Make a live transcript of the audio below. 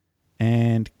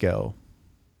go.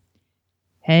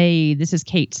 Hey, this is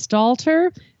Kate Stalter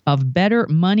of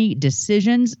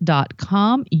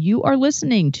BetterMoneyDecisions.com. You are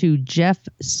listening to Jeff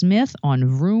Smith on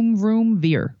Vroom Vroom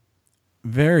Veer.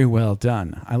 Very well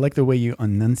done. I like the way you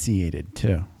enunciated,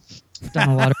 too. Done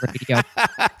a lot of radio.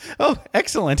 Oh,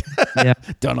 excellent. Yeah.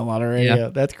 Done a lot of radio. Yeah.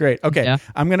 That's great. Okay, Yeah.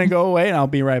 I'm going to go away and I'll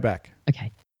be right back.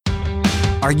 Okay.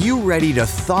 Are you ready to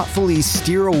thoughtfully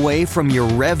steer away from your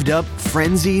revved up,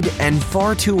 frenzied, and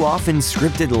far too often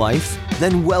scripted life?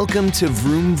 Then welcome to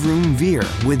Vroom Vroom Veer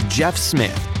with Jeff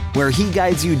Smith, where he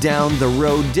guides you down the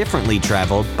road differently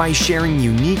traveled by sharing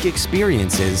unique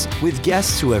experiences with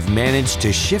guests who have managed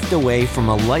to shift away from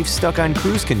a life stuck on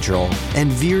cruise control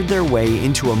and veered their way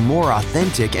into a more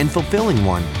authentic and fulfilling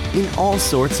one in all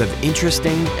sorts of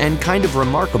interesting and kind of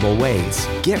remarkable ways.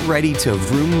 Get ready to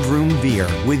Vroom Vroom Veer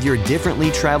with your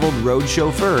differently traveled road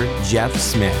chauffeur, Jeff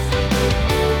Smith.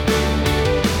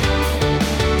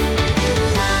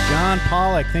 John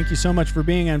Pollock, thank you so much for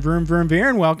being on Vroom Vroom Veer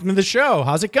and welcome to the show.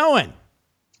 How's it going?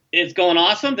 It's going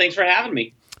awesome. Thanks for having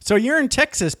me. So you're in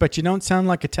Texas, but you don't sound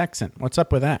like a Texan. What's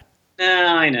up with that?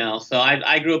 I know. So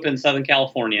I grew up in Southern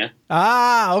California.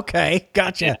 Ah, okay.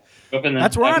 Gotcha. Yeah,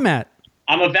 That's where I'm at.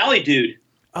 I'm a Valley dude.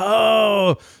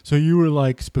 Oh, so you were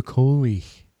like Spicoli.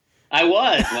 I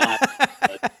was. Well,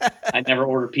 I never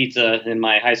ordered pizza in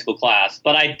my high school class.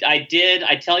 But I did.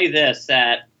 I tell you this,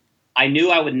 that I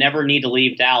knew I would never need to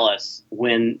leave Dallas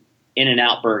when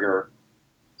In-N-Out Burger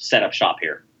set up shop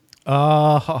here.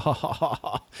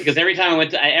 Oh. Because every time I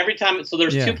went to, so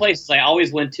there's two places I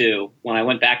always went to when I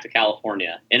went back to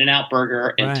California: In-N-Out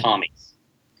Burger and Tommy's.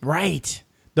 Right.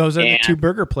 Those are the two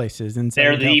burger places in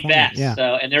Southern California. They're the best. Yeah.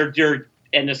 So,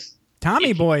 and this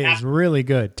Tommy Boy is really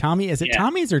good. Tommy, is it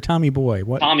Tommy's or Tommy Boy?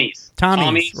 What? Tommy's.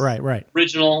 Right.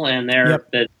 Original, and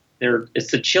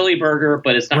it's a chili burger,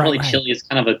 but it's not really chili. It's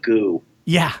kind of a goo.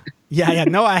 Yeah.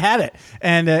 No, I had it,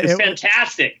 and it's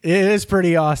fantastic. It is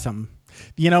pretty awesome.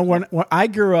 You know, when I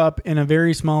grew up in a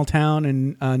very small town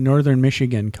in northern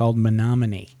Michigan called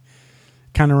Menominee,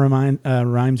 kind of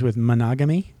rhymes with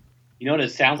monogamy. You know what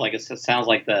it sounds like? It sounds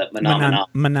like the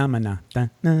Menomina.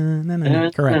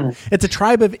 Correct. It's a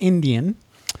tribe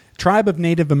of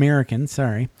Native Americans.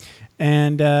 Sorry,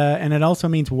 and it also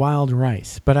means wild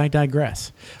rice. But I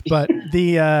digress. But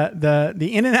the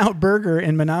In-N-Out Burger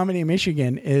in Menominee,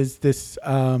 Michigan, is this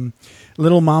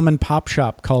little mom and pop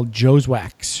shop called Joe's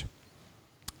Wax,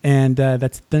 and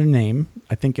that's their name.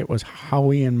 I think it was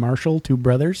Howie and Marshall, two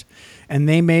brothers, and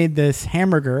they made this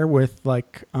hamburger with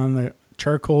on the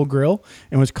charcoal grill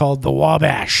and was called the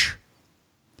Wabash,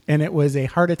 and it was a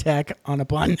heart attack on a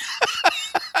bun.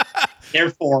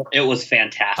 Therefore, it was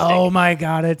fantastic. Oh my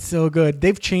God, it's so good.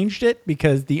 They've changed it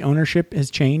because the ownership has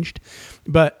changed,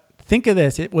 but think of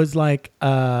this: it was like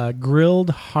a grilled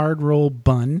hard roll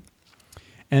bun,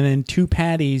 and then two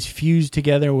patties fused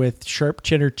together with sharp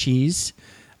cheddar cheese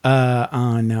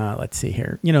on. Let's see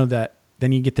here. You know that.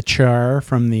 Then you get the char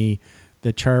from the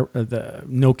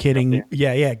no kidding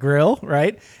grill,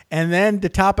 right? And then to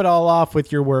top it all off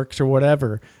with your works or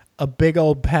whatever, a big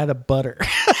old pat of butter.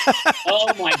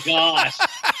 Oh my gosh.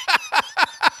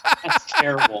 That's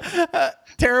terrible.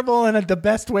 Terrible in the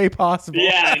best way possible.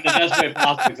 Yeah, in the best way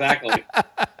possible, exactly.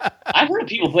 I've heard of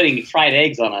people putting fried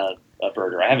eggs on a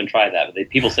burger. I haven't tried that, but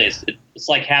people say it's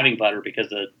like having butter because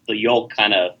the yolk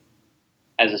kind of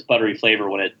has this buttery flavor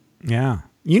when it. Yeah.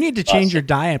 You need to change your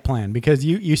diet plan because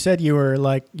you said you were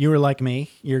like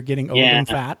me. You're getting old and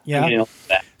fat. Yeah.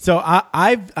 So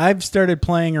I've started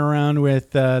playing around with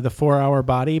the 4 Hour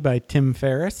Body by Tim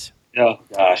Ferriss. Oh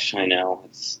gosh, I know.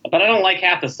 But I don't like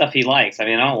half the stuff he likes. I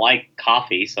mean, I don't like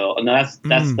coffee. So no, that's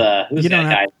the who's that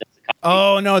guy?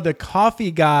 Oh no, the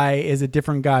coffee guy is a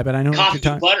different guy. But I know coffee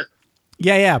with butter.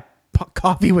 Yeah.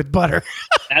 Coffee with butter.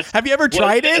 Have you ever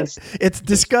tried it? It's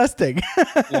disgusting.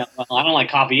 Yeah, well, I don't like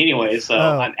coffee anyway, so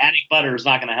adding butter is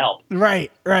not going to help.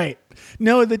 Right.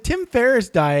 No, the Tim Ferriss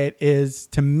diet is,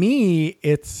 to me,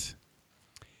 it's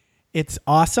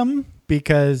awesome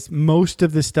because most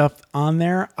of the stuff on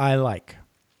there I like.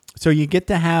 So you get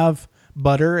to have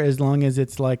butter as long as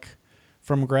it's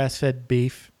from grass-fed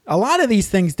beef. A lot of these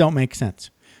things don't make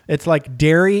sense. It's like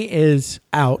dairy is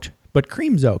out, but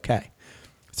cream's okay.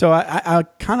 So I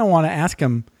kind of want to ask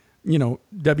him,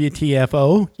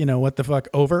 WTFO, what the fuck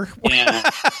over? Yeah.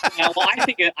 Well, I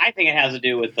think it has to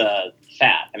do with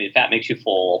fat. I mean, fat makes you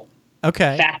full.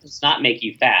 Okay. Fat does not make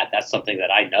you fat. That's something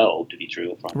that I know to be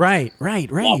true. Right.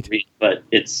 But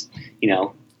it's,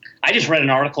 I just read an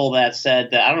article that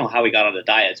said that, I don't know how we got on the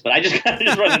diets, but I just read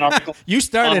an article. You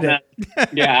started it.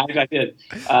 Yeah, I did.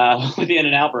 With the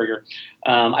In-N-Out Burger.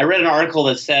 I read an article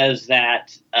that says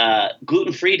that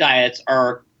gluten-free diets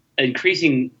are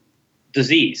increasing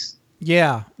disease.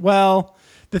 Yeah. Well,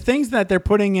 the things that they're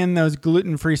putting in those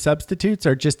gluten-free substitutes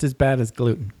are just as bad as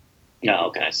gluten. No,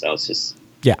 okay. So it's just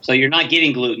Yeah. So you're not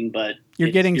getting gluten, but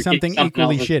you're getting something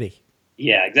equally shitty.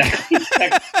 Yeah, exactly.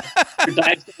 Your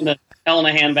diet's going to hell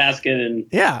in a handbasket, and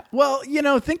yeah. Well,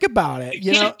 think about it.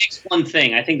 You can't fix one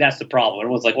thing. I think that's the problem.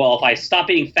 Everyone's like, well, if I stop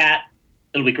eating fat,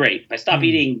 it'll be great. If I stop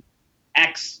eating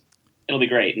X, it'll be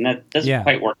great, and that doesn't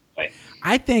quite work that way.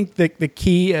 I think that the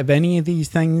key of any of these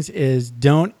things is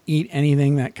don't eat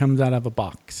anything that comes out of a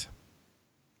box.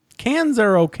 Cans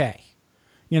are okay.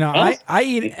 I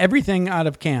eat everything out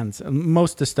of cans,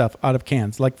 most of the stuff out of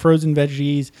cans, like frozen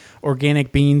veggies,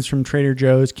 organic beans from Trader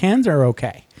Joe's. Cans are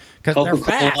okay because they're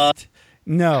fast.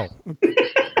 No.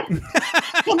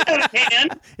 Can?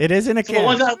 It is in a can. The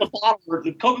ones out of the bottle,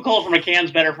 the Coca-Cola from a can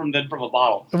is better than from a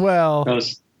bottle. Well,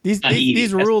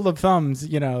 these rule of thumbs,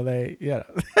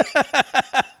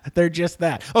 they're just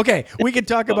that. Okay, we could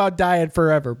talk about diet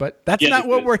forever, but that's not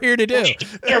what we're here to do.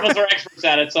 Neither of us are experts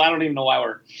at it, so I don't even know why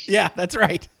we're. Yeah, that's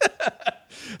right.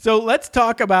 So let's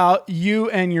talk about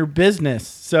you and your business.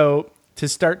 So to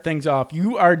start things off,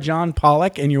 you are John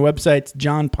Pollock, and your website's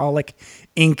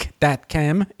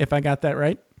johnpollockinc.com, if I got that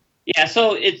right. Yeah,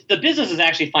 so the business is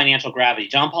actually Financial Gravity.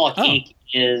 John Pollock Inc.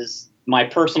 is my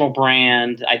personal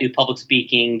brand. I do public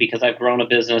speaking because I've grown a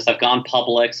business. I've gone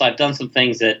public, so I've done some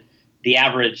things that the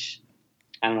average,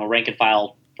 rank and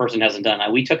file person hasn't done.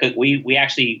 We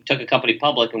actually took a company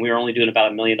public, and we were only doing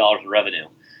about $1 million in revenue. So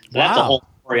that's a whole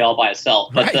story all by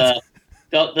itself. But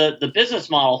the business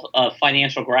model of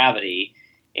Financial Gravity,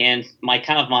 and my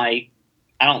I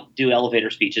don't do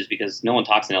elevator speeches because no one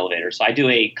talks in elevators. So I do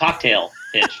a cocktail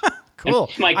pitch.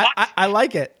 Cool. I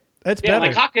like it. That's better.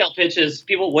 My cocktail pitch is,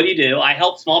 people, what do? I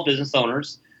help small business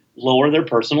owners lower their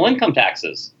personal income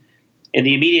taxes. And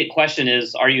the immediate question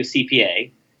is, are you a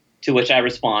CPA? To which I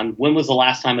respond, when was the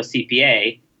last time a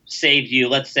CPA saved you,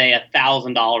 let's say,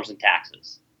 $1,000 in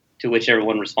taxes? To which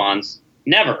everyone responds,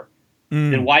 never.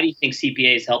 Then why do you think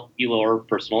CPAs help you lower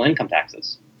personal income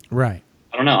taxes? Right.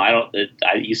 I don't know.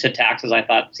 You said taxes. I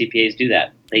thought CPAs do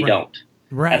that. They don't.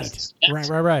 Right. That's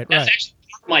Right. actually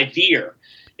part of my veer.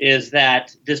 Is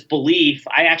that this belief?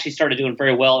 I actually started doing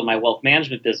very well in my wealth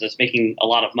management business, making a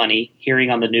lot of money, hearing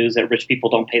on the news that rich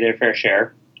people don't pay their fair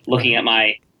share, looking at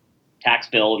my tax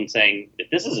bill and saying,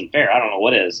 if this isn't fair, I don't know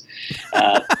what is. Maybe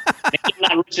I'm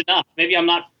not rich enough. Maybe I'm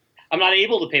not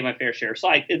able to pay my fair share.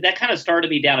 So that kind of started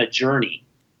me down a journey,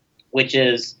 which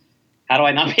is, how do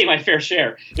I not pay my fair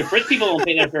share? If rich people don't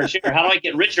pay their fair share, how do I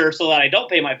get richer so that I don't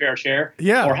pay my fair share?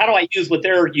 Yeah. Or how do I use what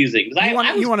they're using? You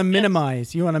want to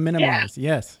minimize. Yeah.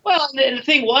 Yes. Well, the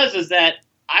thing is that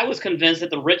I was convinced that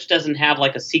the rich doesn't have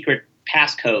like a secret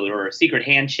passcode or a secret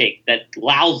handshake that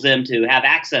allows them to have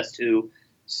access to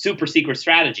super secret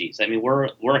strategies. I mean, we're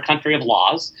a country of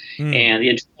laws, and the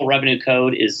Internal Revenue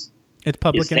Code it's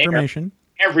public information.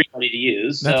 Everybody to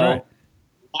use. That's right.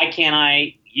 Why can't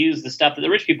I use the stuff that the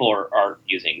rich people are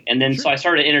using? And then so I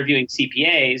started interviewing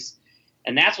CPAs,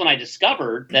 and that's when I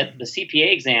discovered that the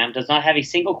CPA exam does not have a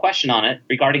single question on it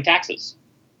regarding taxes.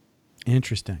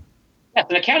 Interesting. Yeah,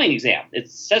 it's an accounting exam. It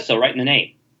says so right in the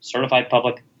name. Certified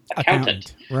Public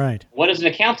Accountant. Right. What is an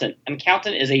accountant? An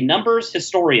accountant is a numbers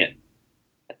historian.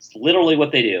 That's literally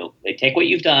what they do. They take what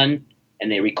you've done and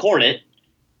they record it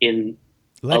in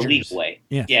ledgers. A legal way.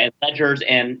 Yes. Yeah, ledgers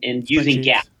and using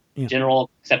GAAP. Yeah. General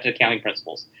accepted accounting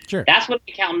principles. Sure. That's what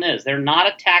an accountant is. They're not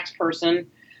a tax person.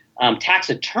 Tax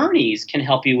attorneys can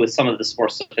help you with some of the more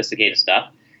sophisticated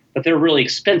stuff, but they're really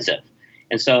expensive.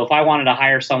 And so if I wanted to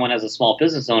hire someone as a small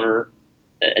business owner,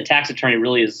 a tax attorney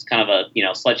really is kind of a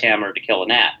sledgehammer to kill a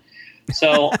gnat.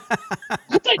 So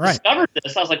once I discovered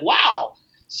this, I was like, wow.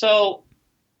 So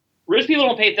rich people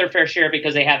don't pay their fair share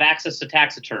because they have access to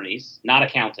tax attorneys, not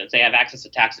accountants. They have access to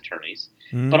tax attorneys.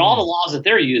 But all the laws that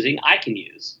they're using, I can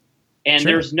use. And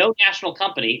there's no national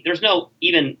company, there's no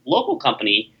even local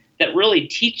company that really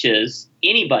teaches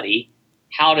anybody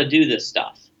how to do this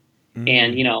stuff.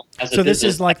 And, as a so business, this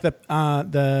is like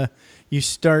you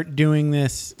start doing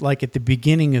this like at the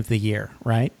beginning of the year,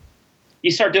 right? You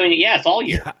start doing it, it's all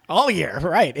year. Yeah, all year,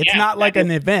 right. It's not like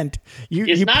an event.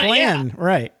 You plan,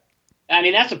 right. I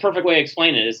mean, that's the perfect way to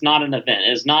explain it. It's not an event.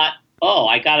 It's not,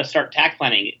 I got to start tax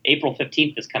planning. April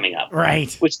 15th is coming up.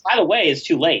 Right. Which, by the way, is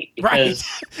too late because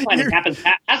planning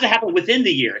has to happen within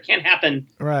the year. It can't happen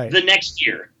the next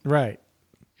year. Right.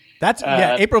 That's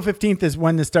April 15th is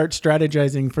when to start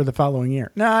strategizing for the following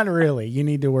year. Not really. You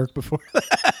need to work before that.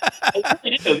 I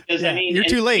really do because, you're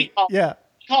too late. We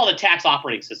call it a tax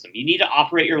operating system. You need to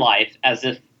operate your life as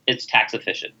if it's tax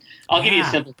efficient. I'll give you a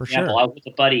simple example. I was with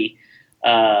a buddy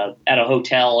at a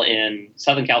hotel in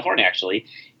Southern California, actually,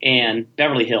 and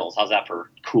Beverly Hills. How's that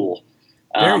for cool?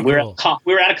 Very we cool.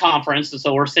 We were at a conference, and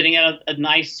so we're sitting at a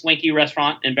nice, swanky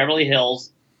restaurant in Beverly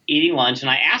Hills eating lunch. And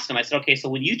I asked him, I said, okay, so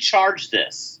when you charge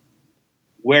this,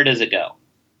 where does it go?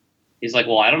 He's like,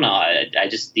 well, I don't know. I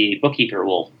just, the bookkeeper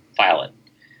will file it.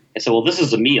 I said, well, this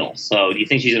is a meal. So do you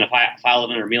think she's going to file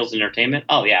it under meals and entertainment?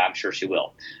 Oh, yeah, I'm sure she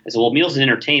will. I said, well, meals and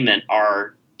entertainment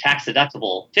are tax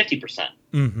deductible 50%.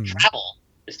 Mm-hmm. Travel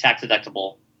is tax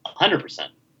deductible 100%.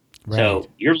 Right. So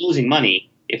you're losing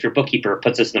money if your bookkeeper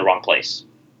puts this in the wrong place.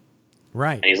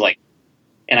 Right. And he's like,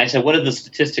 and I said, what are the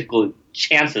statistical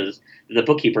chances that the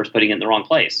bookkeeper is putting it in the wrong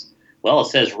place? Well, it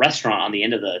says restaurant on the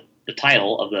end of the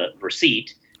title of the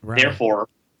receipt. Right. Therefore,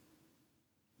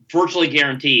 virtually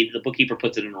guaranteed the bookkeeper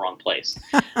puts it in the wrong place.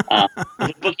 What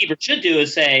the bookkeeper should do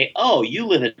is say, oh, you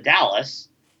live in Dallas.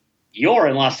 You're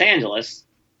in Los Angeles.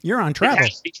 You're on travel.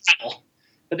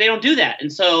 But they don't do that.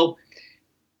 And so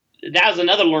that was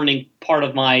another learning part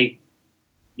of my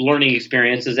learning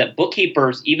experience, is that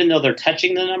bookkeepers, even though they're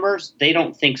touching the numbers, they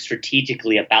don't think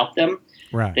strategically about them.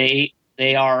 Right.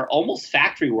 They are almost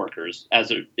factory workers.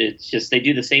 It's just they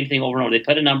do the same thing over and over. They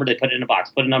put a number, they put it in a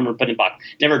box, put a number, put it in a box.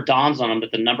 Never dawns on them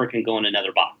that the number can go in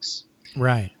another box.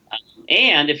 Right.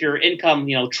 And if your income,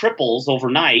 triples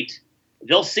overnight,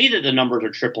 they'll see that the numbers are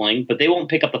tripling, but they won't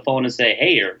pick up the phone and say,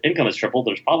 hey, your income has tripled.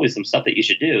 There's probably some stuff that you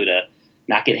should do to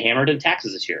not get hammered in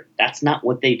taxes this year. That's not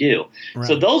what they do. Right.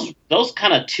 So those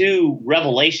kind of two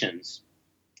revelations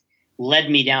led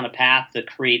me down a path to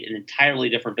create an entirely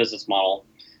different business model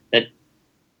that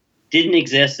didn't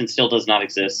exist and still does not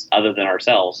exist other than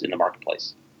ourselves in the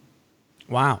marketplace.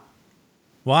 Wow.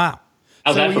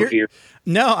 How's that for fear?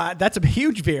 No, that's a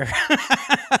huge fear.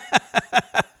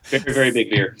 Very, very big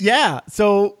fear. Yeah.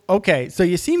 So, okay. So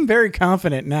you seem very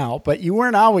confident now, but you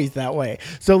weren't always that way.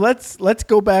 So let's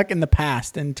go back in the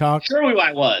past and talk. Sure,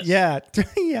 I was. Yeah.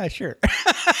 Yeah, sure.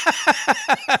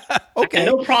 Okay.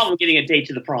 No problem getting a date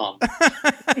to the prom.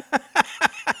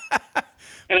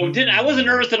 And I wasn't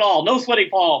nervous at all. No sweaty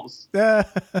palms.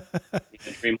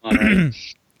 Dream on, right?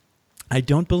 I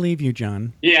don't believe you,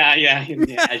 John. Yeah.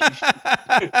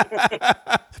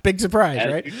 Big surprise,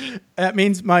 right? That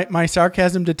means my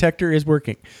sarcasm detector is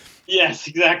working. Yes,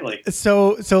 exactly.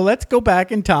 So let's go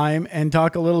back in time and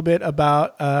talk a little bit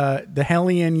about the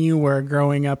hellion you were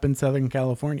growing up in Southern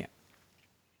California.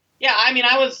 Yeah, I mean,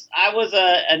 I was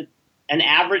an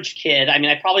average kid. I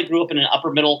mean, I probably grew up in an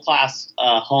upper middle class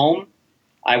home.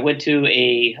 I went to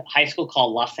a high school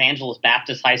called Los Angeles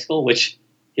Baptist High School, which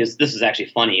this is actually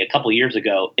funny. A couple of years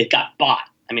ago, it got bought.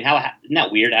 I mean, isn't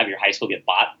that weird to have your high school get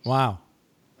bought? Wow.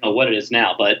 I don't know what it is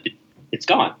now, but it's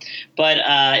gone. But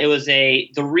it was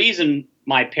the reason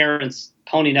my parents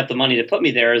ponied up the money to put me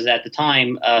there is at the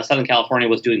time Southern California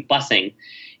was doing busing,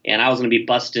 and I was going to be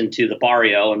bused into the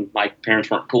barrio, and my parents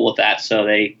weren't cool with that, so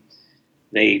I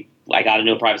got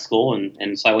into a private school,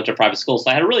 and so I went to a private school.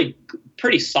 So I had a really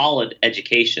pretty solid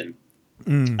education.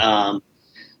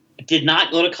 Did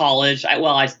not go to college. I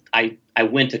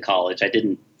went to college. I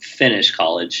didn't finish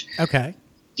college. Okay.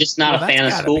 Just not a fan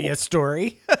of school. That's gotta be a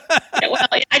story. Yeah, well,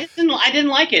 I didn't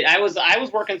like it. I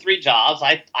was working 3 jobs.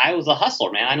 I was a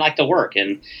hustler, man. I like to work,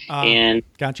 and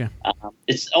gotcha.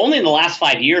 It's only in the last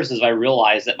 5 years as I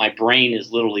realized that my brain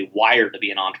is literally wired to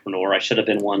be an entrepreneur. I should have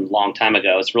been one long time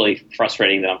ago. It's really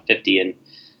frustrating that I'm 50 and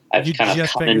I've kind of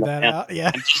come figured that out.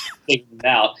 Yeah, I'm just figuring it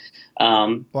out.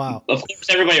 Wow. Of course,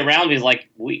 everybody around me is like,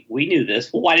 we knew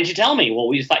this. Well, why didn't you tell me? Well,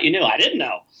 we just thought you knew. I didn't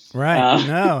know. Right.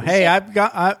 No. Hey,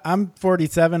 I'm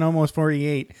 47, almost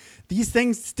 48. These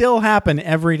things still happen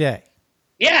every day.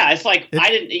 Yeah, it's like I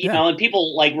didn't, you know, and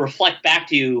people like reflect back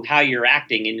to you how you're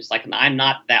acting, and it's like I'm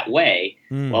not that way.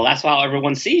 Well, that's how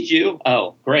everyone sees you.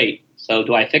 Oh, great. So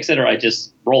do I fix it or I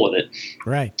just roll with it?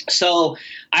 Right. So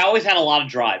I always had a lot of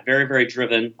drive, very, very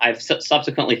driven. I've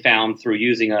subsequently found through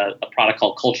using a product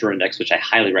called Culture Index, which I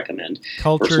highly recommend.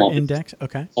 Culture Index,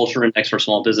 okay. Culture Index for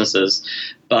small businesses.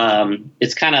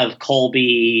 It's kind of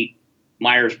Colby,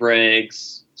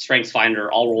 Myers-Briggs, StrengthsFinder,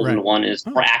 all rolled into one. It's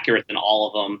more accurate than all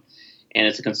of them. And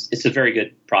it's a very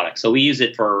good product. So we use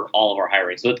it for all of our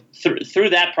hiring. So through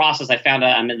that process, I found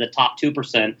out I'm in the top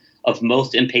 2% of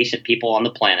most impatient people on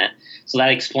the planet. So that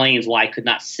explains why I could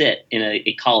not sit in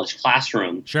a college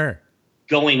classroom. Sure.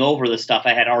 Going over the stuff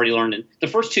I had already learned. In the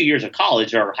first 2 years of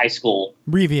college are high school.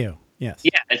 Review. Yes.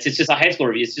 Yeah. It's just a high school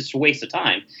review. It's just a waste of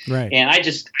time. Right. And I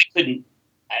couldn't,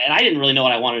 and I didn't really know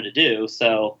what I wanted to do.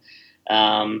 So,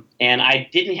 and I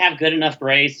didn't have good enough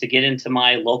grades to get into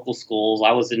my local schools. I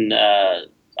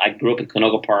grew up in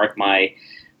Canoga Park. My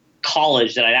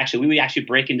college that we would actually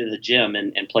break into the gym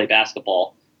and play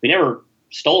basketball. We never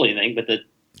stole anything, but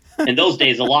In those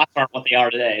days, the locks aren't what they are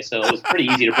today, so it was pretty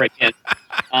easy to break in.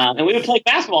 And we would play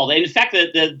basketball. In fact,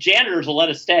 the janitors will let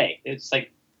us stay. It's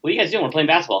like, what are you guys doing? We're playing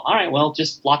basketball. All right, well,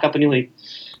 just lock up and you leave.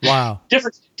 Wow.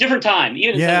 Different time,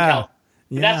 even in Southern California.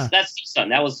 Yeah. That's CSUN.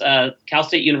 That was Cal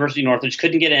State University Northridge.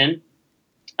 Couldn't get in.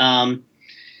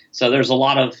 So there's a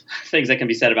lot of things that can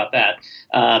be said about that.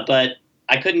 But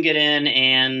I couldn't get in,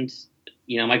 and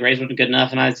my grades weren't good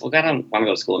enough, and I said, I don't want to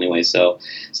go to school anyway. So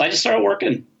I just started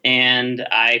working, and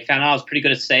I found out I was pretty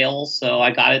good at sales. So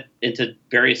I got it into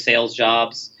various sales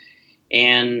jobs,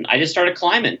 and I just started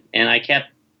climbing, and I kept,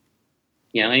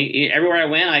 everywhere I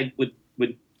went, I would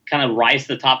kind of rise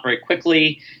to the top very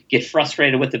quickly, get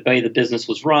frustrated with the way the business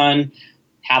was run,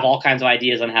 have all kinds of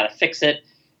ideas on how to fix it.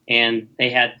 And they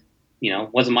had,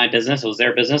 wasn't my business, it was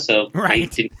their business. So right.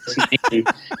 They didn't listen to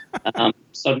me.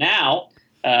 So now,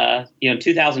 in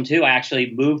 2002, I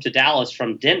actually moved to Dallas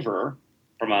from Denver,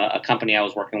 from a company I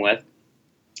was working with,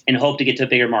 and hoped to get to a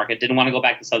bigger market. Didn't want to go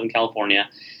back to Southern California.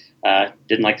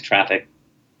 Didn't like the traffic.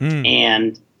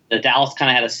 And Dallas kind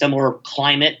of had a similar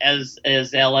climate as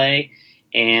LA.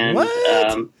 And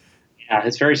yeah,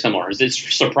 it's very similar. It's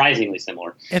surprisingly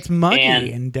similar. It's muggy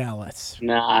in Dallas.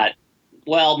 Not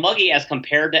well, muggy as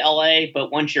compared to LA, but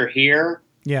once you're here,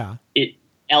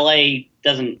 LA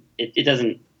doesn't. It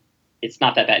doesn't. It's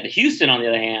not that bad. Houston, on the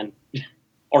other hand,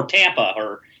 or Tampa,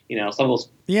 or some of those.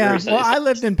 Yeah, well, I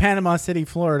lived in Panama City,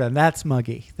 Florida. And that's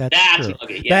muggy. That's true.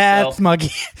 Muggy. Yeah, that's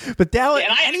muggy. But Dallas,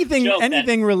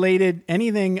 anything related,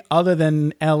 anything other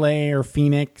than LA or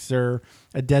Phoenix or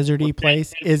a deserty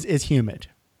place is humid.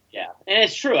 Yeah, and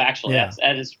it's true actually. Yeah.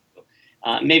 That is true.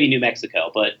 Maybe New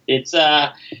Mexico, but it's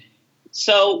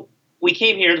so we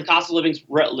came here. The cost of living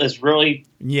is really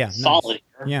solid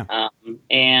nice. here. Yeah,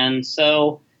 and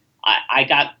so I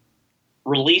got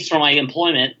released from my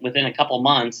employment within a couple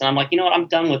months, and I'm like, you know what? I'm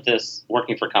done with this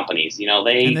working for companies.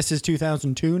 And this is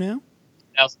 2002 now.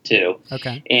 2002.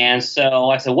 Okay. And so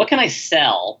I said, what can I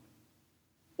sell?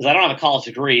 Because I don't have a college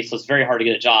degree, so it's very hard to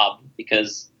get a job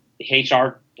because the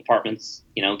HR departments,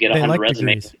 get 100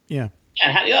 resumes. Degrees. Yeah.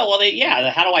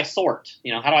 Yeah. How do I sort?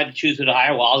 How do I choose who to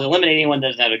hire? Well, I'll eliminate anyone that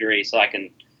doesn't have a degree so I can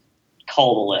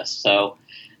cull the list. So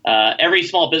every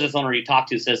small business owner you talk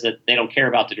to says that they don't care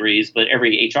about degrees, but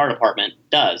every HR department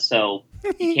does. So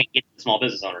you can't get small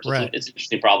business owners. Right. It's an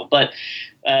interesting problem. But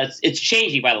it's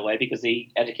changing, by the way, because the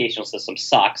educational system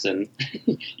sucks. And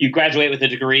you graduate with a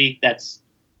degree that's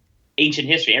ancient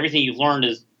history. Everything you've learned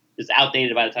is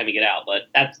outdated by the time you get out. But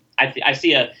I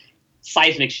see a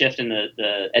seismic shift in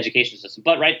the education system.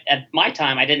 But right at my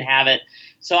time, I didn't have it.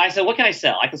 So I said, what can I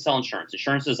sell? I can sell insurance.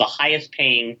 Insurance is the highest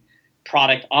paying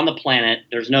product on the planet.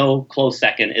 There's no close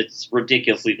second. It's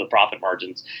ridiculously the profit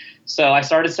margins. So I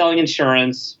started selling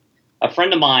insurance. A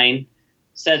friend of mine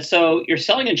said, so you're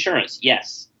selling insurance?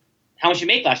 Yes. How much you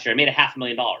make last year? I made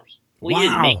 $500,000. Well, wow. You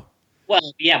didn't make.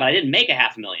 Well, yeah, but I didn't make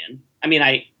 $500,000. I mean,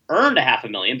 I earned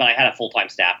 $500,000, but I had a full-time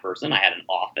staff person. I had an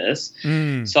office.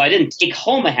 So I didn't take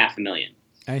home $500,000.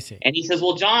 I see. And he says,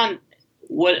 well, John,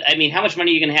 how much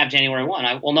money are you going to have January 1?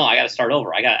 No, I got to start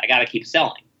over. I got to keep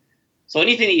selling. So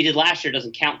anything that you did last year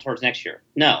doesn't count towards next year.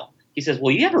 No. He says,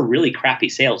 well, you have a really crappy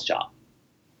sales job.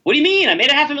 What do you mean? I made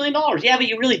 $500,000. Yeah, but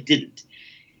you really didn't.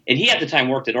 And he at the time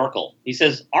worked at Oracle. He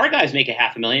says, our guys make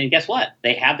 $500,000, and guess what?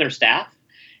 They have their staff.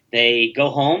 They go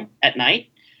home at night.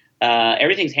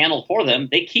 Everything's handled for them.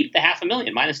 They keep the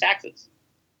 $500,000 minus taxes.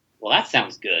 Well, that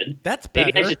sounds good. That's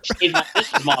better. Maybe I should change my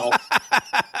business model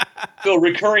to a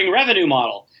recurring revenue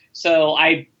model. So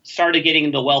I started getting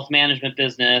into the wealth management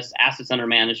business, assets under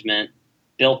management,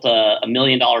 built a $1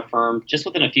 million firm just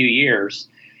within a few years.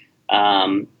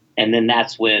 And then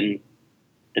that's when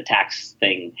the tax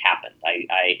thing happened.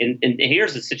 And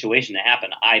here's the situation that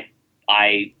happened.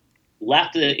 I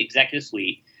left the executive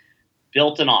suite,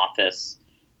 built an office.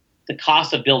 The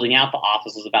cost of building out the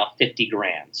office was about $50,000.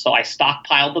 So I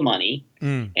stockpiled the money,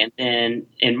 and then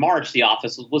in March the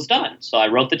office was done. So I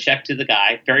wrote the check to the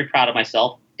guy. Very proud of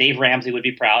myself. Dave Ramsey would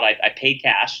be proud. I paid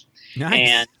cash, nice.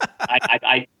 And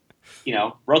I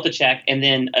wrote the check. And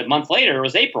then a month later it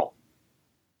was April,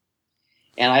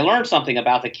 and I learned something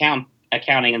about the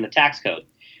accounting and the tax code.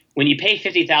 When you pay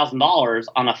 $50,000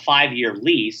 on a 5-year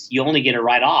lease, you only get to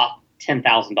write off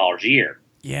 $10,000 a year.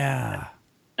 Yeah.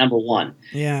 Number one.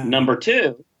 Yeah. Number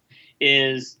two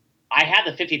is I had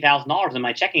the $50,000 in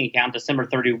my checking account December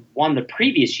 31 the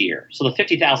previous year. So the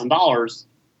 $50,000,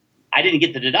 I didn't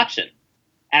get the deduction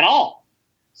at all.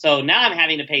 So now I'm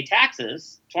having to pay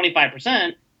taxes,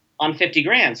 25% on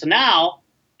 $50,000. So now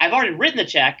I've already written the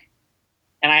check,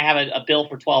 and I have a bill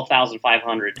for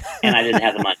 $12,500, and I didn't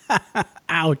have the money.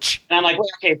 Ouch. And I'm like, well,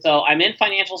 okay, so I'm in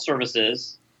financial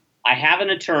services. I have an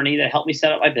attorney that helped me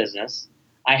set up my business.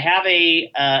 I have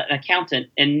an accountant,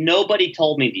 and nobody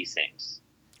told me these things.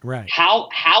 Right.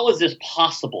 How is this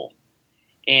possible?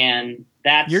 And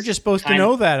you're just supposed to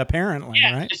know that, apparently,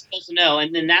 right? You're just supposed to know.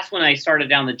 And then that's when I started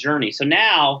down the journey. So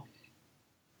now,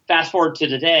 fast forward to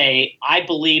today, I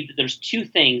believe that there's two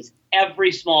things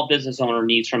every small business owner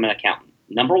needs from an accountant.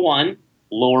 Number one,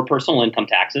 lower personal income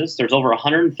taxes. There's over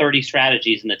 130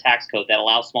 strategies in the tax code that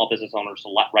allow small business owners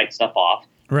to write stuff off.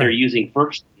 Right. They're using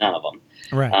virtually none of them.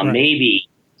 Right. Maybe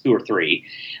 2 or 3.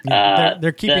 Yeah,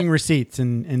 they're keeping receipts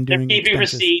and doing. They're keeping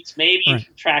expenses. Receipts, maybe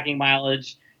tracking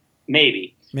mileage,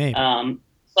 maybe. So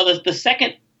the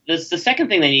second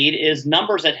thing they need is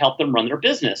numbers that help them run their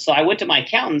business. So I went to my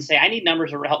accountant and say, I need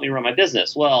numbers to help me run my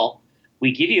business. Well,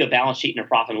 we give you a balance sheet and a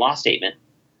profit and loss statement.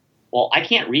 Well, I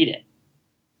can't read it,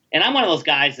 and I'm one of those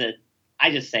guys that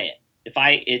I just say it.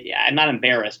 I'm not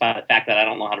embarrassed by the fact that I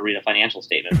don't know how to read a financial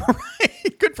statement.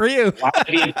 Good for you. I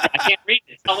can't read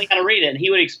it. Tell me how to read it. And he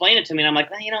would explain it to me. And I'm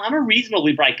like, I'm a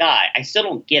reasonably bright guy. I still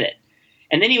don't get it.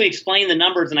 And then he would explain the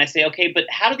numbers. And I say, okay, but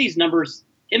how do these numbers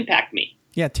impact me?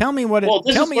 Yeah. Tell me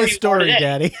tell me a story,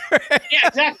 Daddy. Yeah,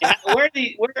 exactly.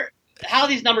 How are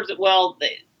these numbers? Well,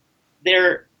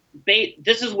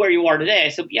 this is where you are today. I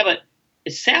said, yeah, but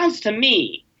it sounds to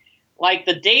me like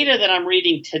the data that I'm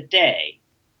reading today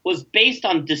was based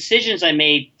on decisions I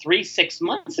made 3-6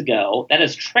 months ago that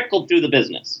has trickled through the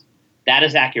business. That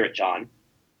is accurate, John.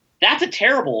 That's a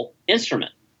terrible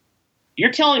instrument.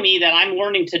 You're telling me that I'm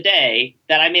learning today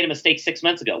that I made a mistake 6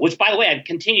 months ago, which, by the way, I've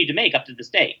continued to make up to this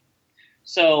day.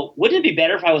 So wouldn't it be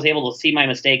better if I was able to see my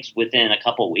mistakes within a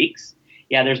couple of weeks?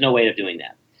 Yeah, there's no way of doing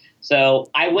that. So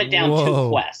I went down 2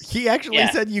 quests. He actually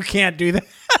said you can't do that.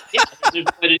 Yeah, there's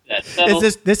no way to do that. So,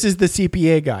 this is the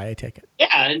CPA guy, I take it.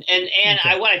 Yeah, and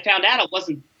okay. What I found out,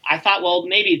 I thought, well,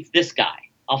 maybe it's this guy.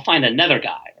 I'll find another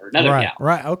guy or another gal.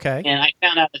 Right, okay. And I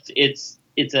found out it's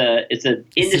an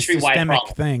industry-wide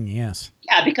problem thing, yes.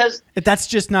 Yeah, because that's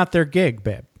just not their gig,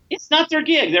 babe. It's not their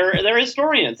gig. They're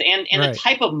historians, and the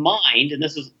type of mind, and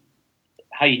this is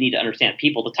how you need to understand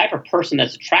people. The type of person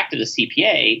that's attracted to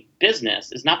CPA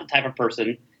business is not the type of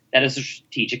person that is a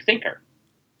strategic thinker,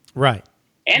 right?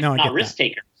 And not risk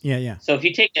taker. Yeah. So if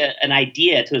you take an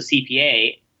idea to a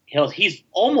CPA, he's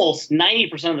almost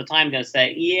 90% of the time going to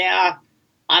say, "Yeah,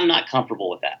 I'm not comfortable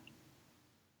with that."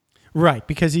 Right,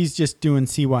 because he's just doing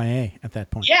CYA at that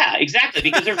point. Yeah, exactly.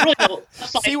 Because there's really no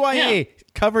CYA,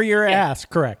 cover your ass.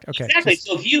 Correct. Okay. Exactly.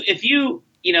 So if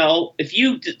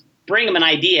you bring him an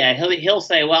idea, he'll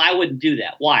say, "Well, I wouldn't do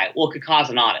that. Why? Well, it could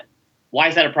cause an audit. Why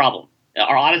is that a problem?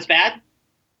 Are audits bad?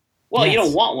 Well, You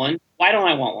don't want one. Why don't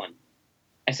I want one?"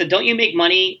 I said, "Don't you make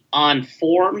money on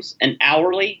forms and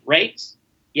hourly rates?"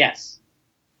 Yes.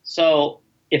 So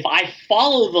if I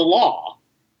follow the law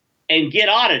and get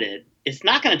audited, it's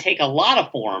not going to take a lot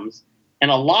of forms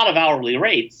and a lot of hourly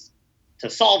rates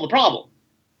to solve the problem.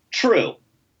 True.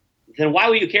 Then why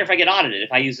would you care if I get audited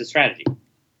if I use this strategy?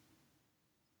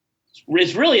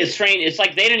 It's really a strange. It's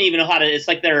like they didn't even know how to. It's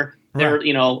like they're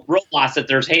robots that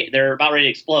they're about ready to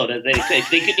explode. They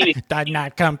couldn't even. Did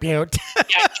not compute.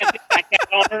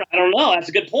 I don't know. That's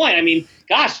a good point. I mean,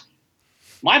 gosh,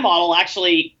 my model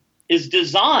actually is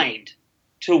designed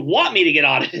to want me to get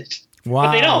audited,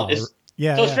 but they don't.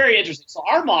 It's very interesting. So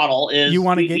our model is you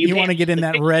want to get in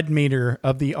that red meter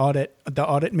of the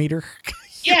audit meter.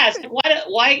 Yes.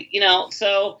 Why?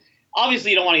 So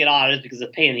obviously you don't want to get audited because it's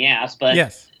a pain in the ass. But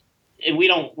yes. And we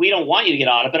don't want you to get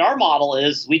audited. But our model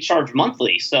is we charge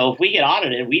monthly. So if we get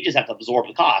audited, we just have to absorb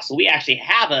the cost. So we actually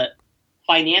have a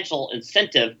financial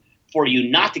incentive for you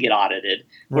not to get audited,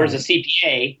 whereas a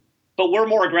CPA. But we're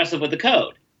more aggressive with the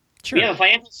code. Sure. We have a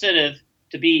financial incentive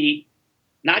to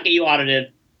not get you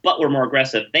audited, but we're more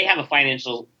aggressive. They have a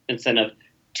financial incentive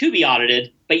to be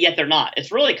audited, but yet they're not.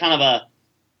 It's really kind of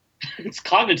it's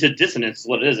cognitive dissonance is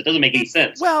what it is. It doesn't make any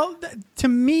sense. Well, to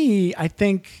me, I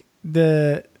think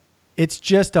it's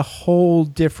just a whole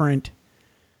different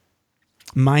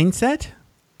mindset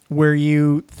where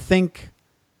you think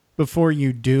before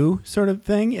you do sort of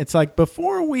thing. It's like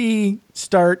before we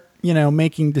start,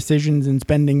 making decisions and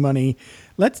spending money,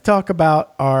 let's talk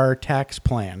about our tax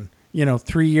plan.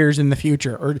 3 years in the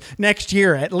future or next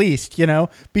year at least,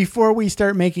 before we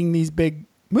start making these big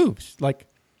moves. Like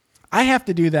I have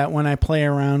to do that when I play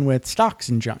around with stocks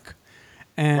and junk.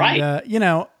 And, you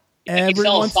can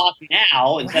sell a stock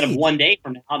now instead of 1 day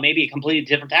from now, maybe a completely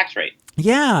different tax rate.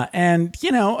 Yeah. And,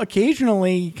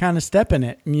 occasionally you kind of step in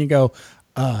it and you go,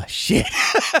 oh, shit.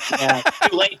 Yeah,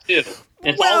 too late too.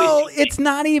 It's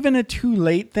not even a too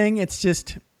late thing. It's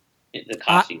just the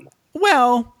costing.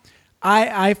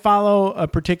 I follow a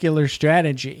particular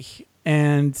strategy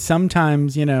And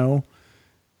sometimes, you know,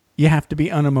 you have to be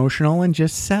unemotional and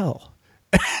just sell.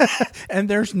 And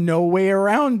there's no way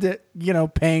around it, you know,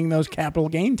 paying those capital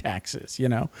gain taxes, you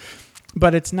know.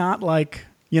 But it's not like,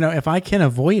 you know, if I can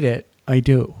avoid it, I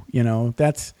do. You know,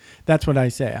 that's what I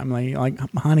say. I'm like,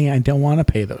 honey, I don't want to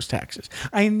pay those taxes.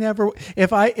 I never,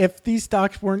 if these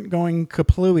stocks weren't going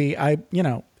kaplooey, you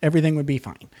know, everything would be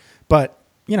fine. But,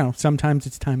 you know, sometimes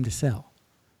it's time to sell.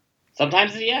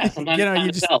 Sometimes, yeah. Sometimes you know, it's time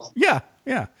you to just, sell.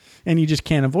 Yeah. And you just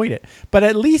can't avoid it. But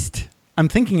at least I'm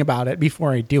thinking about it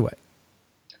before I do it.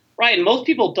 Right, and most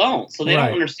people don't, so they Right.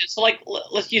 don't understand. So, like,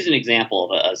 let's use an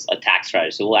example of a tax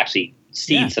strategy. So we'll actually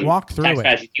see some tax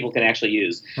strategies people can actually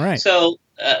use. Right. So,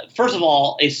 first of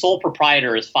all, a sole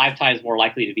proprietor is 5 times more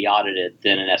likely to be audited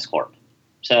than an S corp.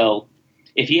 So,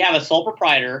 if you have a sole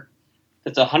proprietor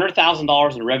that's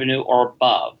 $100,000 in revenue or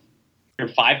above, you're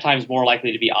 5 times more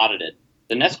likely to be audited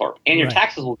than an S corp, and your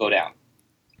taxes will go down.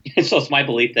 So it's my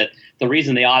belief that the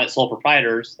reason they audit sole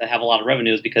proprietors that have a lot of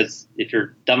revenue is because if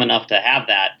you're dumb enough to have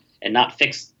that and not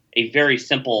fix a very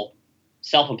simple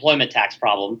self-employment tax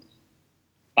problem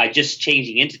by just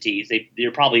changing entities,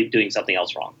 you're probably doing something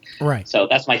else wrong. Right. So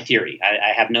that's my theory.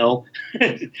 I have no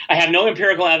I have no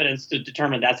empirical evidence to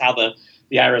determine that's how the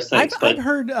IRS thinks. I've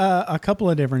heard a couple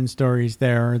of different stories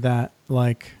there that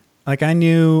like I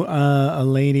knew a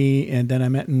lady and that I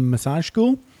met in massage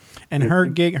school, and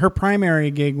her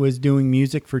primary gig was doing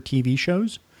music for TV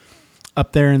shows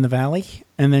up there in the valley,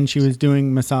 and then she was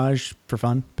doing massage for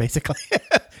fun, basically,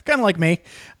 kind of like me.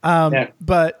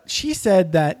 But she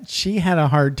said that she had a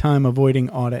hard time avoiding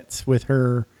audits with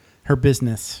her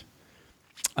business.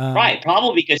 Right,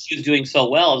 probably because she was doing so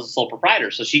well as a sole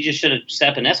proprietor, so she just should have set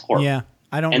up an S corp. Yeah,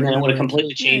 I don't. And then it remember. would have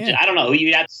completely changed it. I don't know.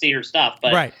 You have to see her stuff,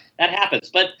 but that happens.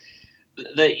 But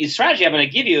the strategy I'm going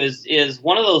to give you is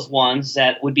one of those ones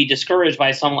that would be discouraged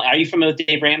by someone. Are you familiar with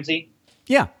Dave Ramsey?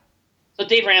 Yeah. So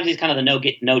Dave Ramsey's kind of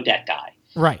the no debt guy.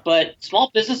 Right. But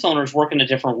small business owners work in a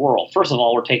different world. First of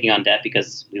all, we're taking on debt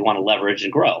because we want to leverage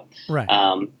and grow. Right.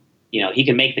 You know, he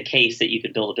can make the case that you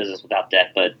could build a business without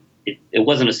debt, but it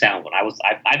wasn't a sound one.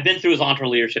 I've been through his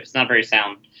entrepreneurial leadership. It's not very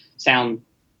sound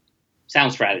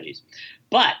strategies.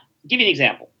 But I'll give you an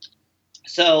example.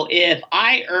 So if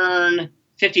I earn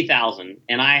 $50,000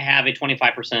 and I have a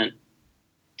 25%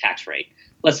 tax rate,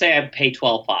 let's say I pay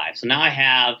 $12,500. So now I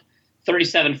have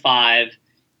 $37,500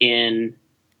 in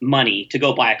money to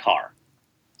go buy a car.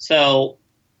 So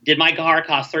did my car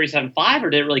cost $37,500 or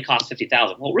did it really cost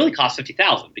 $50,000? Well, it really cost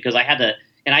 $50,000 because I had to,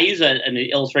 and I use an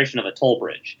illustration of a toll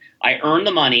bridge. I earn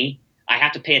the money. I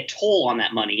have to pay a toll on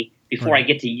that money before I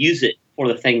get to use it for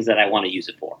the things that I want to use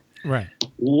it for. Right.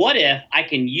 What if I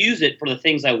can use it for the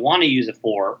things I want to use it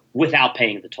for without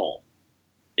paying the toll?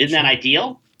 Isn't that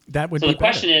ideal? That would be be the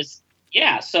question is,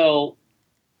 so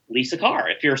lease a car.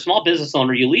 If you're a small business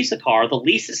owner, you lease a car, the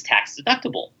lease is tax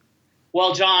deductible.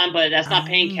 Well, John, but that's not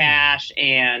paying cash,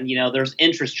 and there's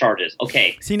interest charges.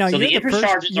 Okay. See, now so you're the interest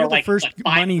charges are like first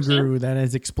 5%. money guru that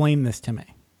has explained this to me.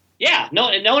 Yeah, no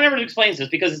one ever explains this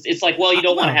because it's like, well, you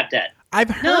don't want to have debt. I've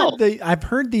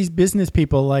heard these business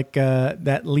people like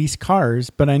that lease cars,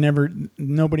 but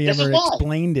nobody ever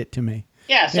explained it to me.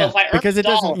 Yeah, so if I earn because it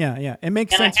 $1, doesn't. It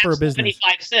makes sense for a business.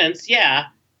 75 cents, yeah.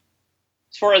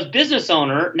 For a business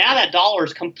owner, now that dollar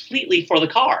is completely for the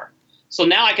car. So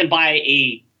now I can buy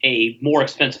a more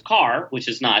expensive car, which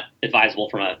is not advisable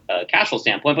from a cash flow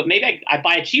standpoint. But maybe I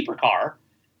buy a cheaper car.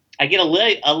 I get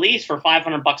a lease for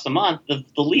 $500 a month. The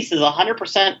lease is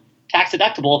 100% tax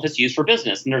deductible if it's used for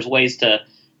business. And there's ways to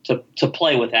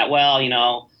play with that.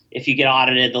 Well, if you get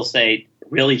audited, they'll say,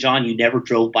 really, John, you never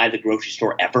drove by the grocery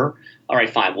store ever? All right,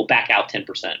 fine. We'll back out 10%.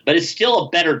 But it's still a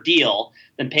better deal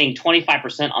than paying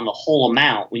 25% on the whole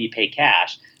amount when you pay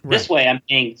cash. Right. This way, I'm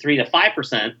paying 3 to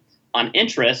 5% on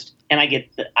interest, and I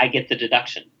get the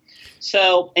deduction.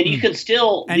 So, and you can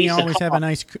still and lease you always a car. have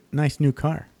a nice new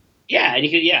car. Yeah, and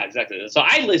exactly. So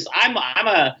I lease. I'm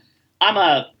a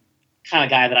kind of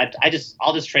guy that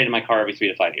I'll just trade in my car every 3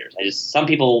 to 5 years. Some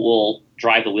people will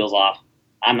drive the wheels off.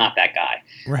 I'm not that guy.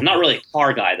 Right. I'm not really a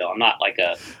car guy though. I'm not like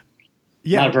a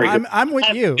I'm with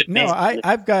you. No,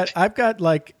 I've got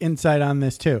like insight on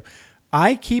this too.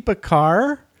 I keep a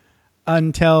car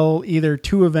until either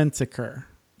two events occur.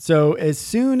 So as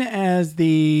soon as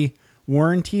the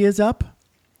warranty is up,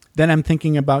 then I'm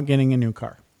thinking about getting a new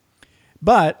car.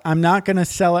 But I'm not going to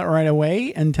sell it right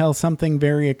away until something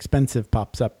very expensive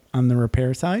pops up on the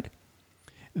repair side.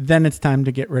 Then it's time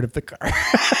to get rid of the car.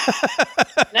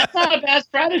 That's not a bad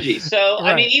strategy. So,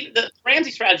 right. I mean, even the Ramsey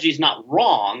strategy is not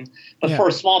wrong, but for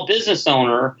a small business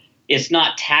owner, it's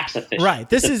not tax efficient. Right.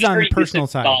 This is on the personal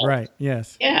side. Right.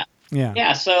 Yes.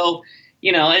 Yeah. So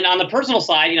And on the personal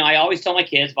side, I always tell my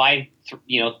kids buy,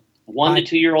 1 to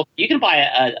 2 year old. You can buy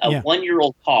a 1 year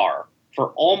old car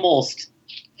for almost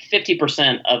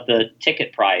 50% of the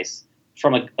ticket price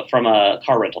from a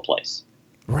car rental place.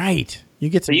 Right. You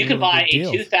get so you can buy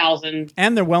a 2000,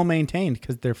 and they're well maintained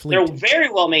because they're fleet. They're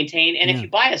very well maintained, and if you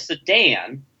buy a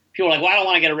sedan, people are like, "Well, I don't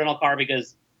want to get a rental car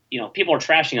because people are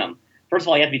trashing them." First of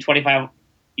all, you have to be 25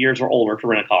 years or older to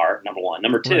rent a car. Number one.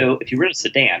 Number two, if you rent a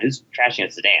sedan, who's trashing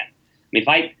a sedan? I mean, if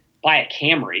I buy a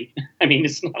Camry,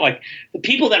 it's not like the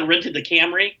people that rented the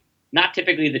Camry, not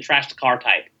typically the trashed car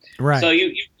type. Right. So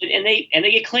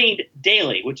they get cleaned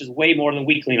daily, which is way more than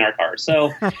we clean our cars.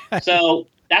 So so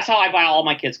that's how I buy all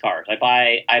my kids' cars. I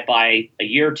buy a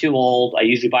year or two old. I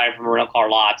usually buy them from rental car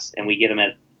lots, and we get them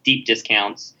at deep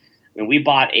discounts. We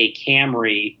bought a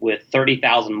Camry with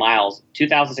 30,000 miles,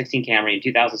 2016 Camry in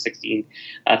 2016,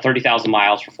 30,000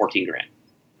 miles for $14,000.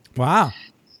 Wow.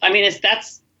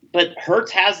 But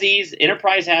Hertz has these,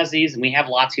 Enterprise has these, and we have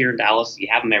lots here in Dallas. You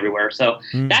have them everywhere. So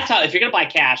that's how, if you're going to buy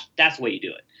cash, that's the way you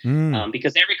do it.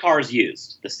 Because every car is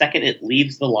used. The second it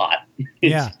leaves the lot,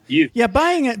 it's used. Yeah,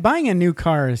 buying a new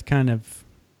car is kind of,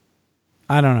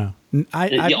 I don't know. I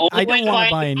don't want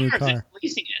to buy a new car. Is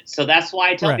leasing it. So that's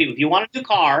why I tell people, if you want a new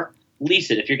car,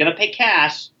 lease it. If you're going to pay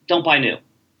cash, don't buy new.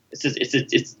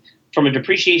 It's from a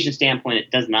depreciation standpoint,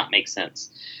 it does not make sense.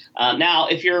 Now,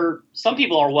 some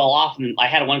people are well off, and I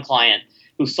had one client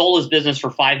who sold his business for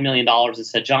 $5 million and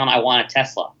said, "John, I want a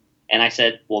Tesla." And I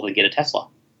said, "Well, then get a Tesla."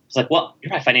 He's like, "Well,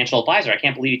 you're my financial advisor. I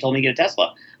can't believe you told me to get a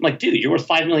Tesla." I'm like, "Dude, you're worth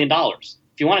 $5 million.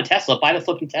 If you want a Tesla, buy the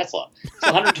flipping Tesla. It's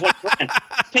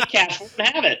 $120,000. Pay cash for it and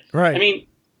have it." Right.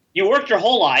 You worked your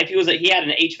whole life. He had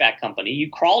an HVAC company.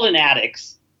 You crawled in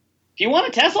attics. If you want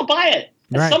a Tesla, buy it.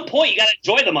 At some point, you got to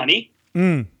enjoy the money.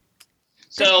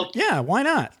 So yeah, why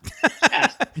not?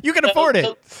 You can afford it.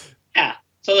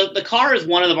 So the car is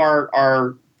one of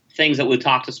our things that we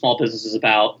talk to small businesses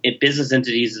about. Business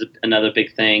entities is another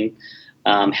big thing.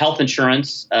 Health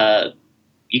insurance.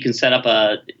 You can set up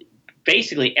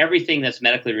basically everything that's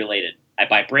medically related. I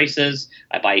buy braces.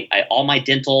 I buy all my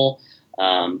dental.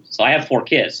 So I have 4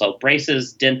 kids. So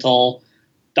braces, dental,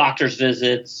 doctor's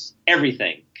visits,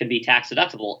 everything can be tax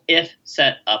deductible if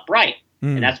set up right.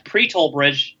 And that's pre-toll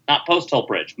bridge, not post-toll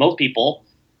bridge. Most people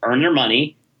earn their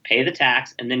money, pay the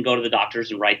tax, and then go to the doctors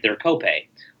and write their copay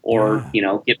or,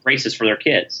 get braces for their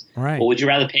kids. Right. Well, would you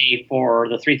rather pay for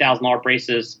the $3,000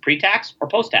 braces pre-tax or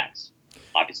post-tax?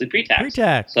 Obviously pre-tax.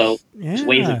 Pre-tax. So there's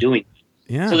ways of doing it.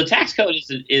 Yeah. So the tax code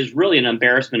is really an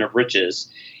embarrassment of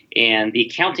riches. And the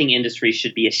accounting industry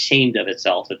should be ashamed of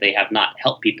itself that they have not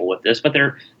helped people with this, but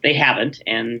they haven't.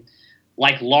 And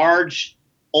like large,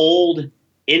 old,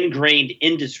 ingrained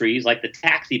industries like the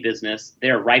taxi business,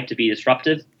 they're ripe to be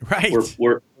disruptive. Right.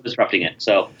 We're disrupting it.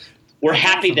 So we're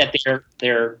happy that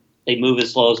they move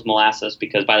as slow as molasses,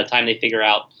 because by the time they figure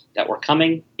out that we're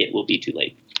coming, it will be too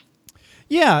late.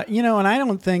 Yeah, and I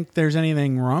don't think there's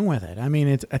anything wrong with it. I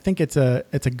think it's a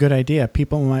good idea.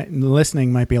 People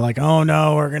listening might be like, "Oh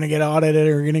no, we're going to get audited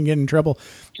or we're going to get in trouble."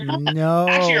 No.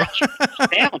 Actually, you're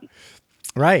down.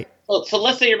 Right. So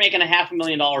let's say you're making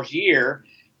 $500,000 a year.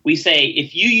 We say,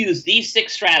 if you use these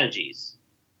 6 strategies,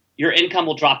 your income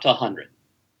will drop to 100.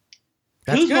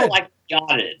 Who's more likely to be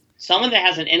audited? Someone that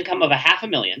has an income of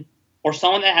 $500,000 or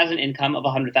someone that has an income of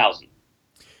 $100,000?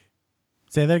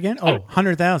 Say that again? Oh,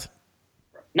 100,000.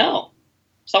 No.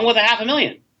 Someone with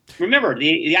 $500,000. Remember,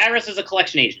 the IRS is a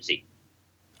collection agency.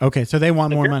 Okay, so they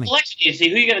want more money. Collection agency,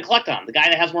 who are you going to collect on? The guy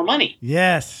that has more money.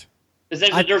 Yes. Because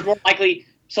there's more likely.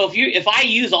 So if I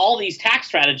use all these tax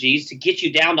strategies to get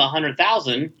you down to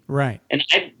 100,000, right? And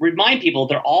I remind people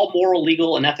they're all moral,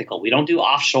 legal, and ethical. We don't do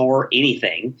offshore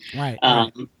anything. Right.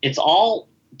 It's all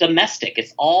domestic.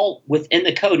 It's all within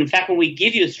the code. In fact, when we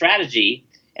give you a strategy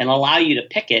and allow you to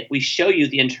pick it, we show you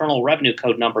the internal revenue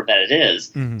code number that it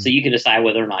is, so you can decide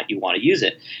whether or not you want to use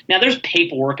it. Now, there's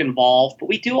paperwork involved, but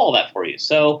we do all that for you.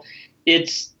 So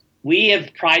we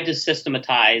have tried to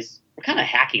systematize. We're kind of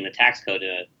hacking the tax code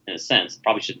in a sense.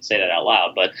 Probably shouldn't say that out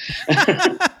loud, but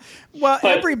well,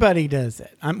 everybody does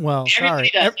it.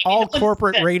 Sorry, all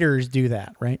corporate raiders do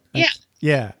that, right?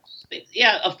 Yeah.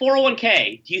 A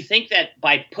 401k. Do you think that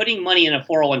by putting money in a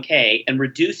 401k and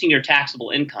reducing your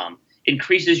taxable income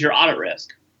increases your audit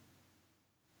risk?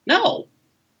 No.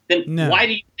 Then why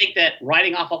do you think that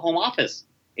writing off a home office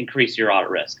increases your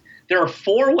audit risk? There are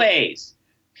 4 ways,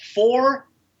 4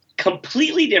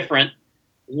 completely different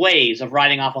ways of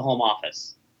writing off a home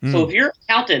office. So if your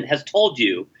accountant has told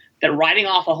you that writing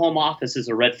off a home office is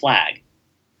a red flag,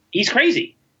 he's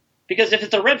crazy. Because if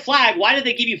it's a red flag, why did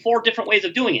they give you 4 different ways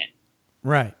of doing it?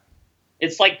 Right.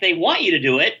 It's like they want you to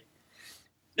do it,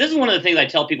 this is one of the things I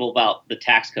tell people about the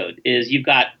tax code is you've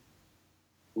got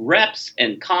reps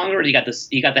and Congress,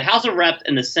 you got the House of Reps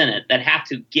and the Senate that have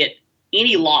to get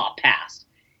any law passed.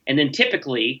 And then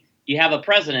typically you have a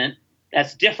president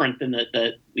that's different than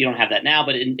the we don't have that now,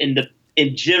 but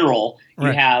in general, you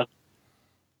Right. have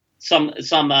some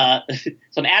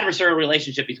adversarial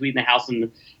relationship between the House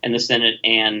and the Senate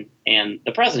and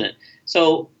the president.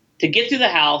 So to get through the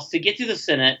House, to get through the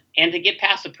Senate, and to get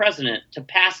past the president to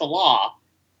pass a law,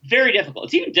 very difficult.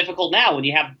 It's even difficult now when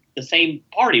you have the same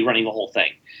party running the whole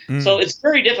thing. So it's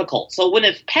very difficult. So when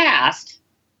it's passed,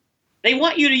 they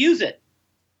want you to use it.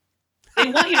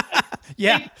 They want you to.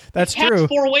 Yeah, that's have true.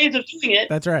 4 ways of doing it.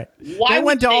 That's right. Why They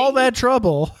went would to all that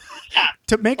trouble Yeah.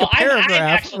 to make Well, a I'm paragraph.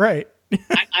 actually- Right.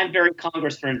 I'm very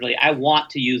Congress friendly. I want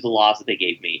to use the laws that they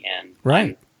gave me, and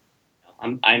Right.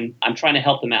 I'm trying to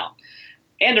help them out.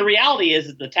 And the reality is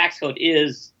that the tax code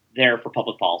is there for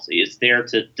public policy. It's there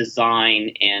to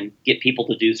design and get people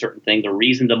to do certain things. The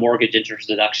reason the mortgage interest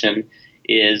deduction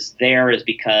is there is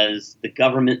because the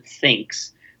government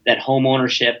thinks that home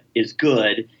ownership is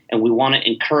good, and we want to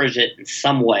encourage it in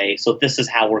some way. So this is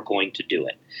how we're going to do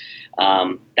it.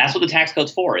 That's what the tax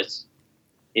code's for. It's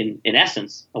in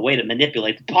essence a way to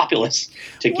manipulate the populace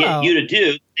to get Well, you to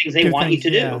do things they want you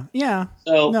to yeah. do. Yeah.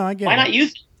 So No, I get why it. not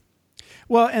use it?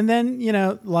 Well, and then,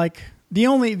 like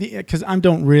because I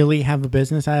don't really have a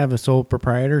business. I have a sole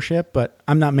proprietorship, but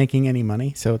I'm not making any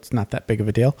money, so it's not that big of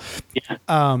a deal.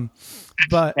 Yeah.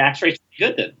 But Tax rate's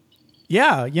good then.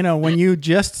 yeah, when you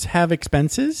just have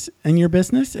expenses in your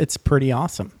business, it's pretty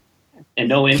awesome. And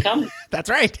no income. That's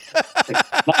right.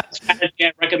 Not a strategy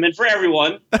I recommend for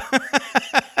everyone.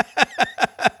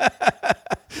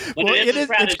 But Well, it is a it's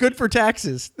strategy. good for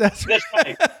taxes. That's That's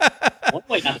right. One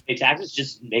way not to pay taxes,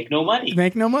 just make no money.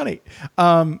 make no money.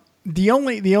 The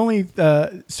only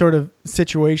sort of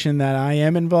situation that I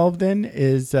am involved in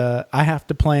is I have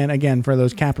to plan again for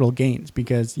those capital gains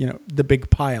because the big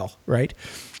pile, right?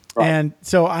 And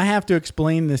so I have to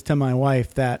explain this to my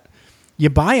wife that you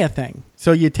buy a thing,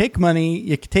 so you take money,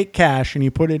 you take cash, and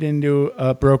you put it into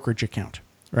a brokerage account,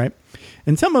 right?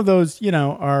 And some of those,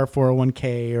 are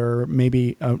 401k or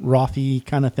maybe a Roth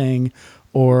kind of thing,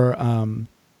 or an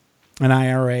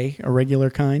IRA, a regular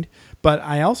kind. But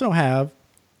I also have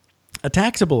a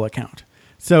taxable account.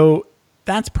 So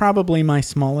that's probably my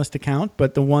smallest account,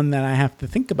 but the one that I have to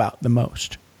think about the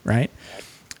most, right?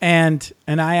 And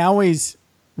I always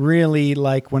really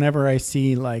like whenever I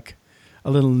see like a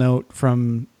little note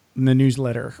from the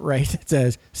newsletter, right? It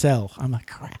says sell. I'm like,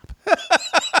 crap.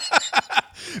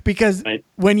 Because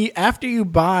after you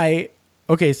buy,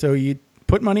 okay, so you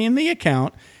put money in the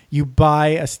account, you buy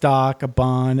a stock, a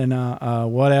bond, and a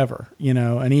whatever, an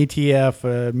ETF,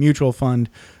 a mutual fund,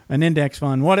 an index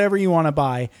fund, whatever you want to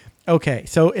buy. Okay,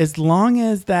 so as long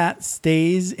as that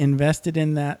stays invested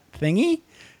in that thingy,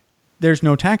 there's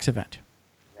no tax event.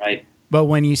 Right. But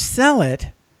when you sell it,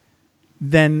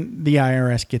 then the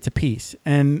IRS gets a piece.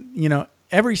 And,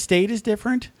 every state is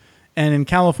different. And in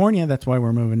California, that's why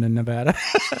we're moving to Nevada.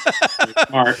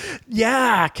 Smart.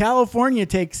 Yeah, California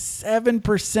takes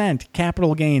 7%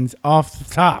 capital gains off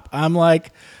the top. I'm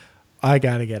like, I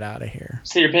got to get out of here.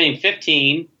 So you're paying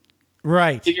 15.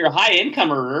 Right. If you're a high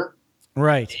income earner,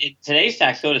 Right. today's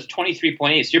tax code is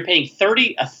 23.8. So you're paying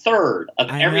a third of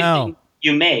I everything know.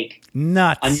 you make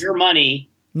Nuts. on your money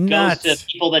Nuts. goes to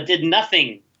people that did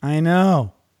nothing. I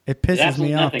know. It pisses me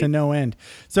Absolutely off nothing. to no end.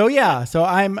 So yeah, so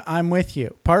I'm with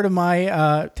you. Part of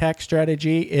my tax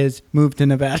strategy is move to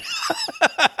Nevada.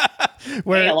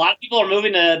 Where Hey, a lot of people are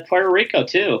moving to Puerto Rico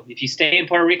too. If you stay in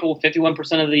Puerto Rico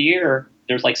 51% of the year,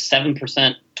 there's like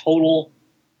 7% total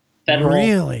federal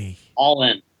really? all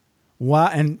in. Wow,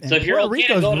 and So if you're Puerto okay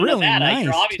to Rico's go to really Nevada, nice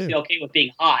you're obviously too. okay with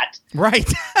being hot. Right.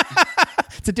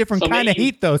 It's a different So kind of maybe-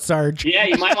 heat though, Sarge. Yeah,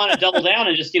 you might want to double down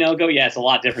and just go. Yeah, it's a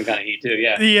lot different kind of heat too.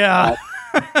 Yeah. Yeah.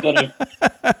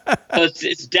 So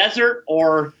it's desert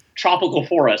or tropical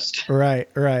forest. Right.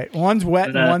 One's wet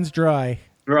and one's dry.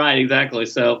 Right, exactly.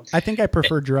 So I think I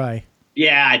prefer dry.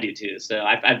 yeah, I do too. So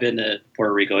I've been to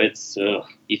Puerto Rico. It's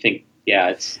you think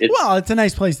it's Well, it's a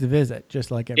nice place to visit,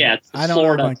 just like every. yeah, it's I don't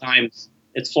Florida know if times.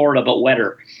 It's Florida but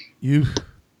wetter. you.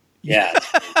 Yeah,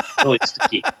 it's really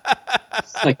sticky.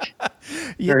 It's like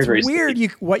It's very weird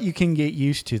sticky. what you can get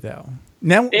used to though.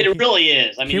 Now It really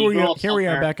is. I mean, here you we grow are. up Here we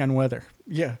are somewhere- back on weather.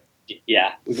 Yeah.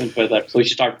 Yeah, we've been put there. So we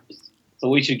should start. So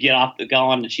we should go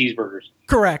on to cheeseburgers.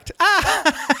 Correct.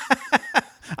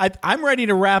 I'm ready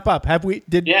to wrap up. Have we?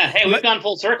 Yeah. Hey, we've gone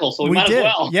full circle, so we might did. as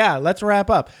well. Yeah, let's wrap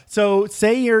up. So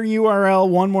say your URL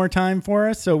one more time for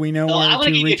us so we know So where I want to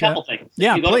to give you a reach couple out. things.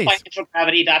 Yeah, you go please. to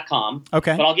financialgravity.com.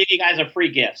 Okay. But I'll give you guys a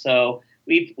free gift. So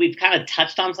we've kind of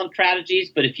touched on some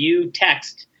strategies, but if you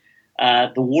text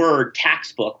the word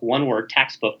tax book, one word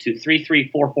tax book, to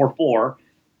 33444,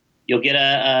 you'll get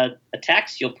a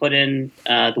text. You'll put in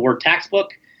the word tax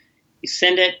book. You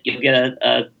send it. You'll get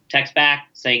a text back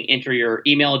saying enter your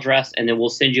email address, and then we'll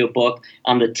send you a book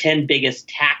on the 10 biggest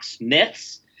tax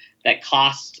myths that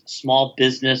cost small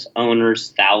business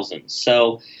owners thousands.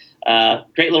 So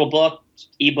great little book.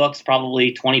 Ebooks,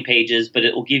 probably 20 pages, but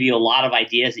it will give you a lot of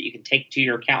ideas that you can take to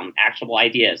your accountant, actionable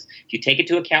ideas. If you take it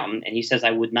to an accountant and he says,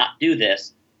 I would not do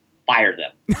this, fire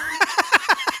them.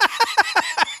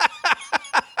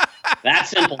 That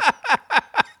simple.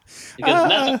 Because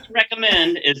nothing we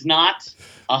recommend is not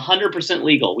 100%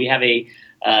 legal. We have a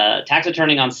tax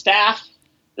attorney on staff.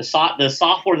 The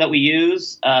software that we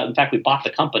use, in fact, we bought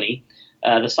the company.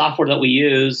 The software that we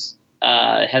use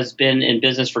has been in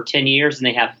business for 10 years, and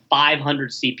they have 500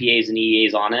 CPAs and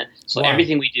EAs on it. So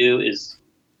everything we do is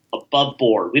above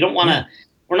board. We don't want to.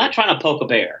 We're not trying to poke a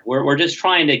bear. We're just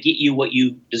trying to get you what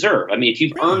you deserve. I mean, if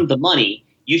you've earned the money,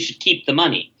 you should keep the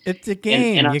money. It's a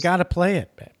game. And you got to play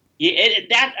it.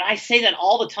 That I say that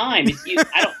all the time.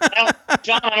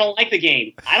 John, I don't like the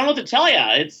game. I don't know what to tell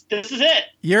you. This is it.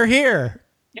 You're here.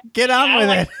 Get on with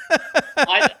it.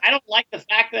 I don't like the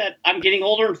fact that I'm getting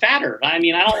older and fatter. I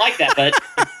mean, I don't like that, but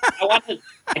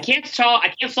I can't solve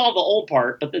the old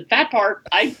part, but the fat part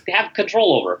I have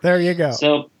control over. There you go.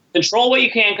 So control what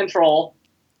you can control.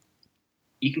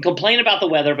 You can complain about the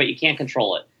weather, but you can't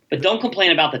control it. But don't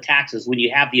complain about the taxes when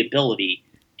you have the ability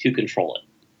to control it.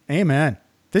 Amen.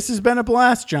 This has been a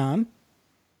blast, John.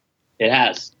 It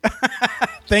has.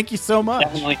 Thank you so much.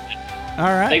 Definitely. All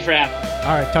right. Thanks for having me.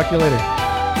 All right. Talk to you later.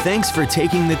 Thanks for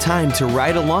taking the time to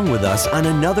ride along with us on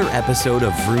another episode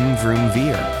of Vroom Vroom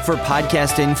Veer. For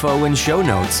podcast info and show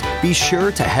notes, be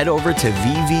sure to head over to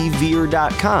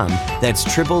vvveer.com. That's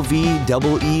VVER.com.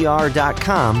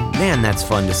 Man, that's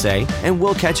fun to say. And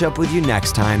we'll catch up with you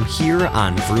next time here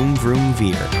on Vroom Vroom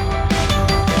Veer.